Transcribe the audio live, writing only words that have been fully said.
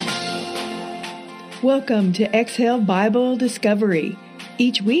Welcome to Exhale Bible Discovery.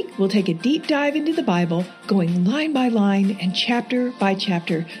 Each week, we'll take a deep dive into the Bible, going line by line and chapter by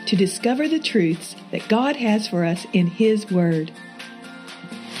chapter to discover the truths that God has for us in His Word.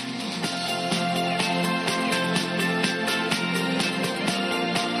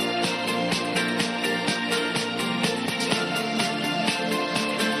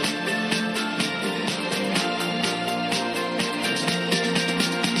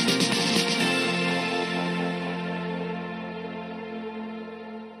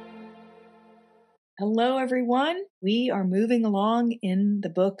 Hello, everyone. We are moving along in the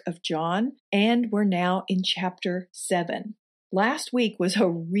book of John, and we're now in chapter 7. Last week was a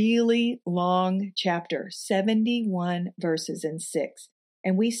really long chapter, 71 verses and 6.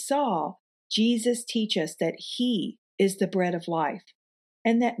 And we saw Jesus teach us that He is the bread of life,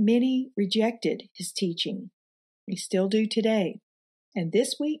 and that many rejected His teaching. We still do today. And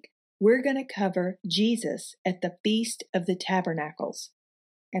this week, we're going to cover Jesus at the Feast of the Tabernacles.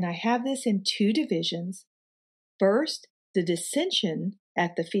 And I have this in two divisions. First, the dissension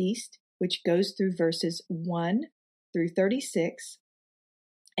at the feast, which goes through verses 1 through 36.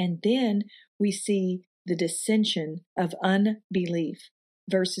 And then we see the dissension of unbelief,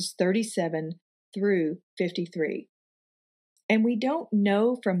 verses 37 through 53. And we don't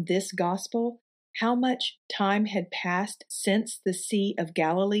know from this gospel how much time had passed since the Sea of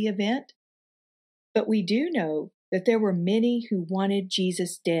Galilee event, but we do know that there were many who wanted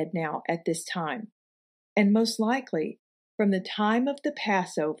Jesus dead now at this time. And most likely, from the time of the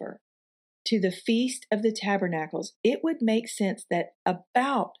Passover to the Feast of the Tabernacles, it would make sense that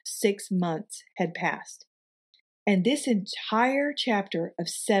about 6 months had passed. And this entire chapter of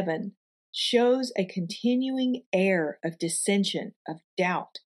 7 shows a continuing air of dissension, of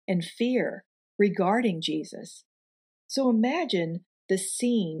doubt, and fear regarding Jesus. So imagine the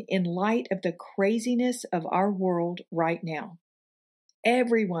scene in light of the craziness of our world right now.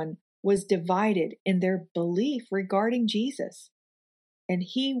 Everyone was divided in their belief regarding Jesus, and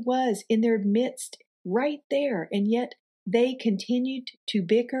He was in their midst right there, and yet they continued to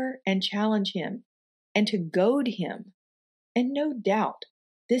bicker and challenge Him and to goad Him. And no doubt,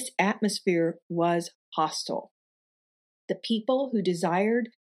 this atmosphere was hostile. The people who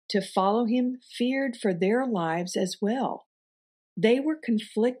desired to follow Him feared for their lives as well. They were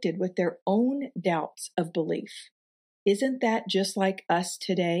conflicted with their own doubts of belief. Isn't that just like us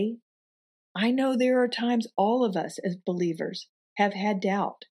today? I know there are times all of us as believers have had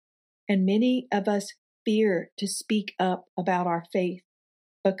doubt, and many of us fear to speak up about our faith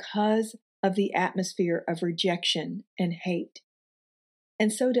because of the atmosphere of rejection and hate.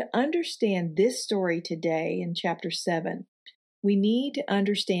 And so to understand this story today in chapter 7, we need to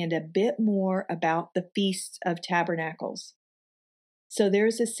understand a bit more about the Feasts of Tabernacles. So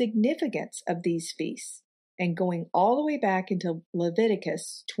there's a significance of these feasts, and going all the way back into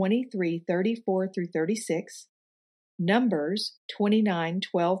Leviticus 23:34 through 36, Numbers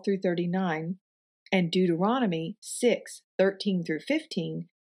 29:12 through 39, and Deuteronomy 6:13 through 15,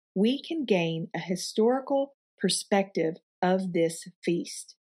 we can gain a historical perspective of this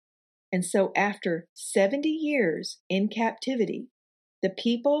feast. And so after 70 years in captivity, the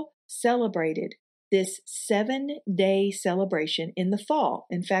people celebrated this 7-day celebration in the fall.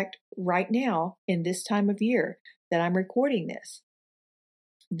 In fact, right now, in this time of year that I'm recording this,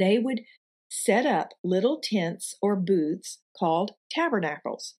 they would set up little tents or booths called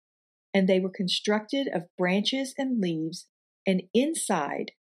tabernacles, and they were constructed of branches and leaves, and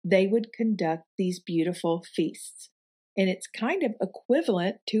inside they would conduct these beautiful feasts. And it's kind of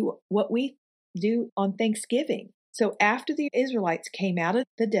equivalent to what we do on Thanksgiving. So after the Israelites came out of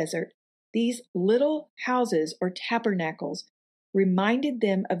the desert, these little houses or tabernacles reminded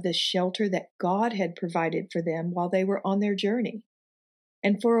them of the shelter that God had provided for them while they were on their journey.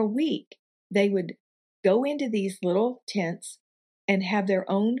 And for a week, they would go into these little tents and have their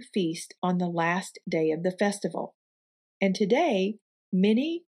own feast on the last day of the festival. And today,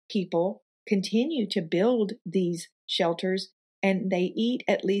 many people continue to build these shelters, and they eat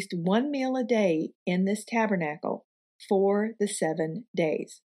at least one meal a day in this tabernacle for the 7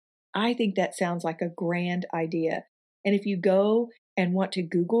 days. I think that sounds like a grand idea. And if you go and want to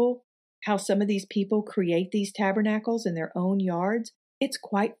Google how some of these people create these tabernacles in their own yards, it's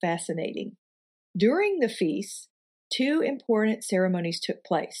quite fascinating. During the feasts, 2 important ceremonies took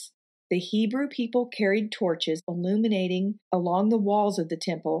place. The Hebrew people carried torches illuminating along the walls of the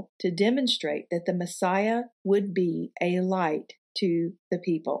temple to demonstrate that the Messiah would be a light to the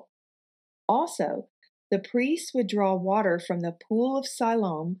people. Also, the priests would draw water from the pool of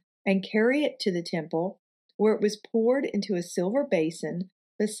Siloam and carry it to the temple, where it was poured into a silver basin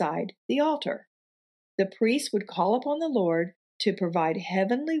beside the altar. The priests would call upon the Lord to provide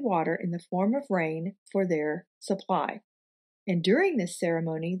heavenly water in the form of rain for their supply. And during this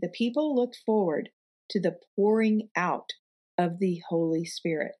ceremony, the people looked forward to the pouring out of the Holy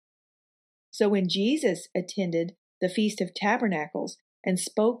Spirit. So when Jesus attended the Feast of Tabernacles and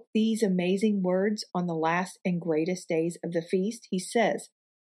spoke these amazing words on the last and greatest days of the feast, he says,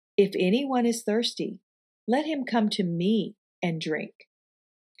 "If anyone is thirsty, let him come to me and drink.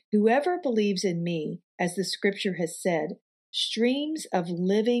 Whoever believes in me, as the scripture has said, streams of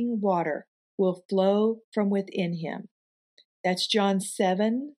living water will flow from within him." That's John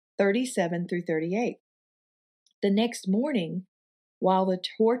 7:37 through 38. The next morning, while the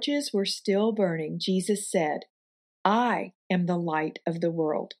torches were still burning, Jesus said, "I am the light of the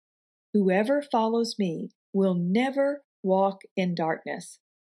world. Whoever follows me will never walk in darkness,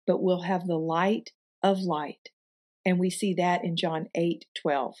 but will have the light of light." And we see that in John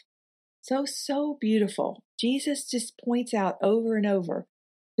 8:12. So beautiful. Jesus just points out over and over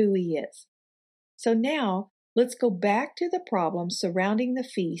who he is. So now let's go back to the problems surrounding the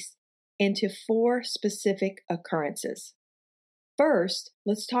feast and to 4 specific occurrences. First,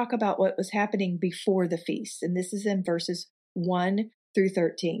 let's talk about what was happening before the feast, and this is in verses 1 through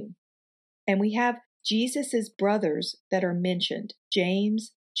 13. And we have Jesus' brothers that are mentioned,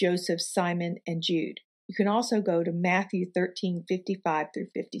 James, Joseph, Simon, and Jude. You can also go to Matthew 13:55 through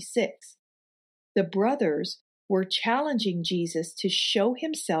 56. The brothers were challenging Jesus to show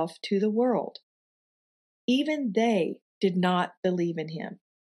himself to the world. Even they did not believe in him.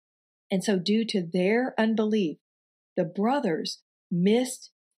 And so due to their unbelief, the brothers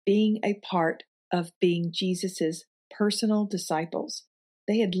missed being a part of being Jesus' personal disciples.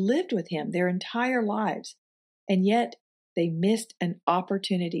 They had lived with him their entire lives, and yet they missed an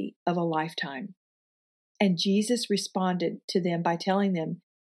opportunity of a lifetime. And Jesus responded to them by telling them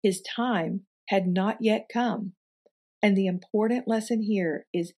his time had not yet come. And the important lesson here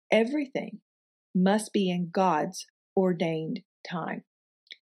is everything must be in God's ordained time.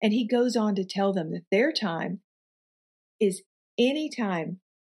 And he goes on to tell them that their time is any time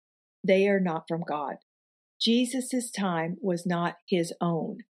they are not from God. Jesus' time was not his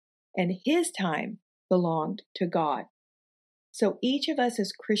own, and his time belonged to God. So each of us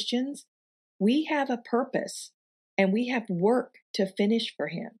as Christians, we have a purpose and we have work to finish for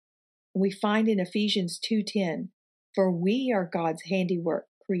him. And we find in Ephesians 2:10, "For we are God's handiwork,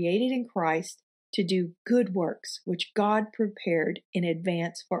 created in Christ to do good works, which God prepared in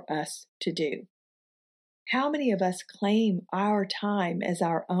advance for us to do." How many of us claim our time as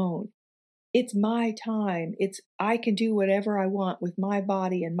our own? It's my time. I can do whatever I want with my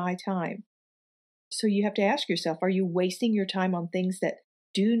body and my time. So you have to ask yourself, are you wasting your time on things that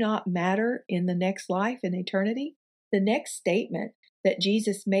do not matter in the next life and eternity? The next statement that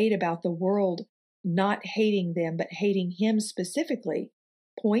Jesus made about the world not hating them, but hating him specifically,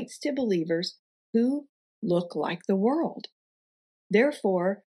 points to believers who look like the world.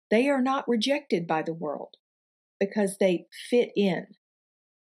 Therefore, they are not rejected by the world because they fit in.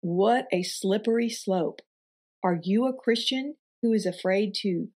 What a slippery slope. Are you a Christian who is afraid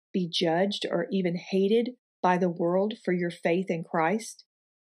to be judged or even hated by the world for your faith in Christ?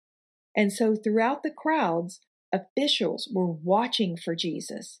 And so throughout the crowds, officials were watching for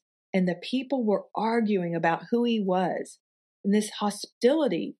Jesus, and the people were arguing about who he was. And this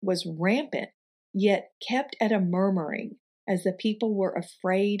hostility was rampant, yet kept at a murmuring as the people were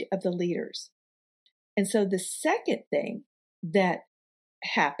afraid of the leaders. And so the second thing that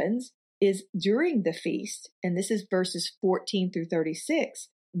happens is during the feast, and this is verses 14 through 36,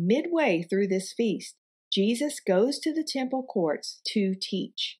 midway through this feast, Jesus goes to the temple courts to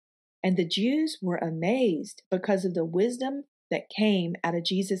teach. And the Jews were amazed because of the wisdom that came out of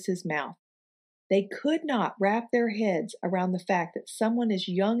Jesus' mouth. They could not wrap their heads around the fact that someone as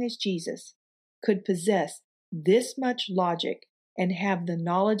young as Jesus could possess this much logic and have the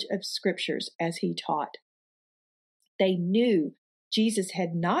knowledge of scriptures as he taught. They knew Jesus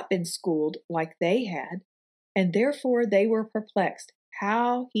had not been schooled like they had, and therefore they were perplexed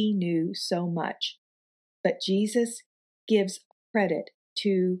how he knew so much. But Jesus gives credit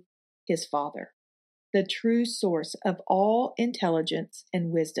to his Father. The true source of all intelligence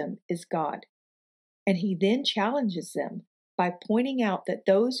and wisdom is God. And he then challenges them by pointing out that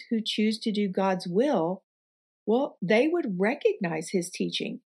those who choose to do God's will, well, they would recognize his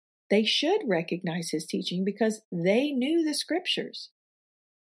teaching. They should recognize his teaching because they knew the scriptures.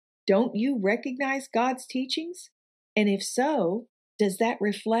 Don't you recognize God's teachings? And if so, does that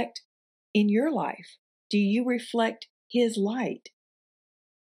reflect in your life? Do you reflect his light?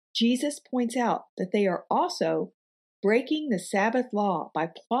 Jesus points out that they are also breaking the Sabbath law by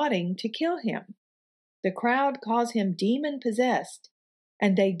plotting to kill him. The crowd calls him demon-possessed,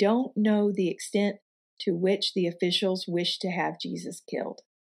 and they don't know the extent to which the officials wish to have Jesus killed.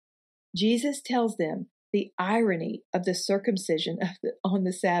 Jesus tells them the irony of the circumcision on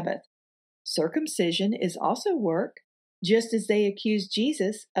the Sabbath. Circumcision is also work, just as they accuse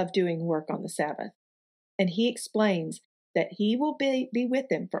Jesus of doing work on the Sabbath. And he explains that he will be with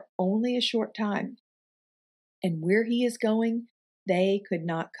them for only a short time. And where he is going, they could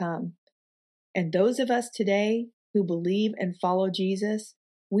not come. And those of us today who believe and follow Jesus,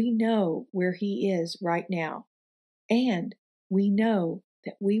 we know where he is right now. And we know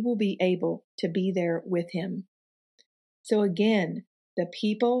that we will be able to be there with him. So again, the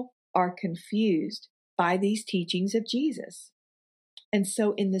people are confused by these teachings of Jesus. And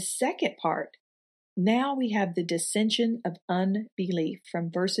so in the second part, now we have the dissension of unbelief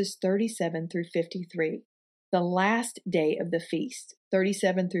from verses 37 through 53, the last day of the feast,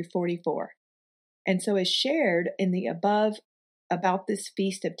 37 through 44. And so as shared in the above about this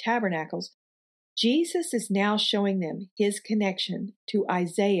Feast of Tabernacles, Jesus is now showing them his connection to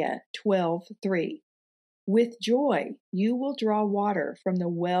Isaiah 12:3. With joy, you will draw water from the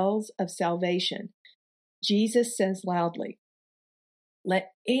wells of salvation. Jesus says loudly,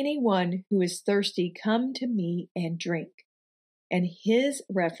 let anyone who is thirsty come to me and drink. And his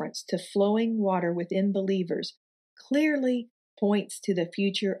reference to flowing water within believers clearly points to the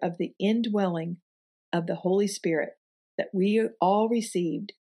future of the indwelling of the Holy Spirit that we all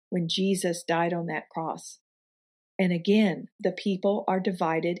received when Jesus died on that cross. And again, the people are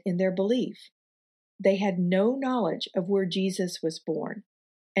divided in their belief. They had no knowledge of where Jesus was born,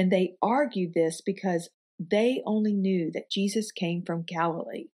 and they argued this because they only knew that Jesus came from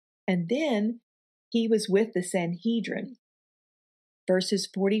Galilee, and then he was with the Sanhedrin. Verses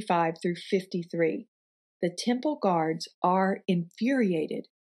 45 through 53. The temple guards are infuriated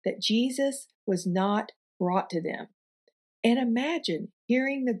that Jesus was not brought to them. And imagine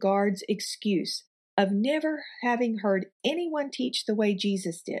hearing the guards' excuse of never having heard anyone teach the way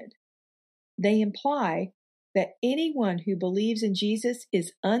Jesus did. They imply that anyone who believes in Jesus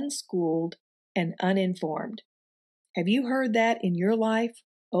is unschooled and uninformed. Have you heard that in your life?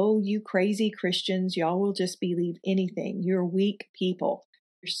 Oh, you crazy Christians, y'all will just believe anything. You're weak people.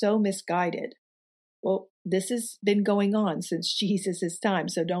 You're so misguided. Well, this has been going on since Jesus' time,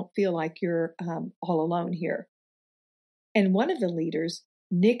 so don't feel like you're all alone here. And one of the leaders,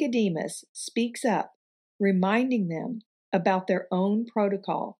 Nicodemus, speaks up, reminding them about their own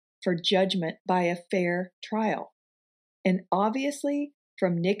protocol for judgment by a fair trial. And obviously,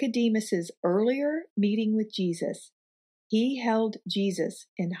 from Nicodemus's earlier meeting with Jesus, he held Jesus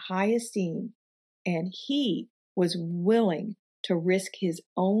in high esteem, and he was willing to risk his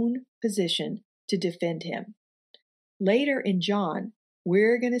own position to defend him. Later in John,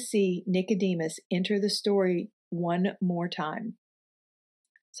 we're going to see Nicodemus enter the story one more time.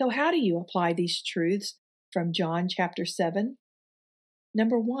 So how do you apply these truths from John chapter 7?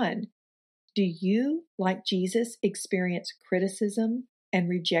 Number 1, do you, like Jesus, experience criticism and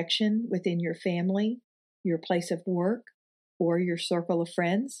rejection within your family, your place of work, or your circle of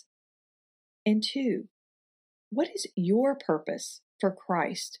friends? And 2, what is your purpose for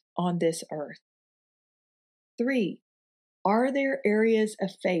Christ on this earth? 3, are there areas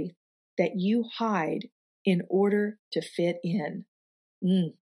of faith that you hide in order to fit in?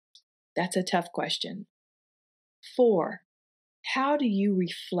 That's a tough question. 4, how do you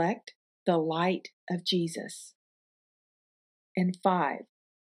reflect the light of Jesus? And 5,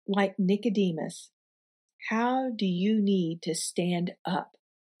 like Nicodemus, how do you need to stand up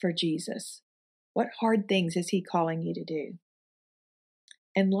for Jesus? What hard things is he calling you to do?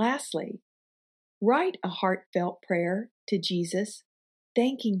 And lastly, write a heartfelt prayer to Jesus,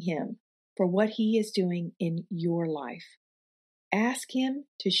 thanking him for what he is doing in your life. Ask him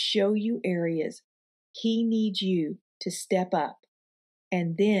to show you areas he needs you to step up,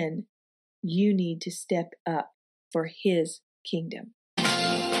 and then you need to step up for his kingdom.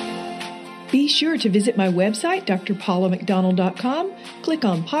 Be sure to visit my website, drpaulamcdonald.com, click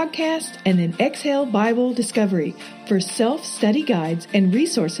on podcast, and then Exhale Bible Discovery for self-study guides and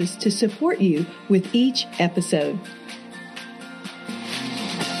resources to support you with each episode.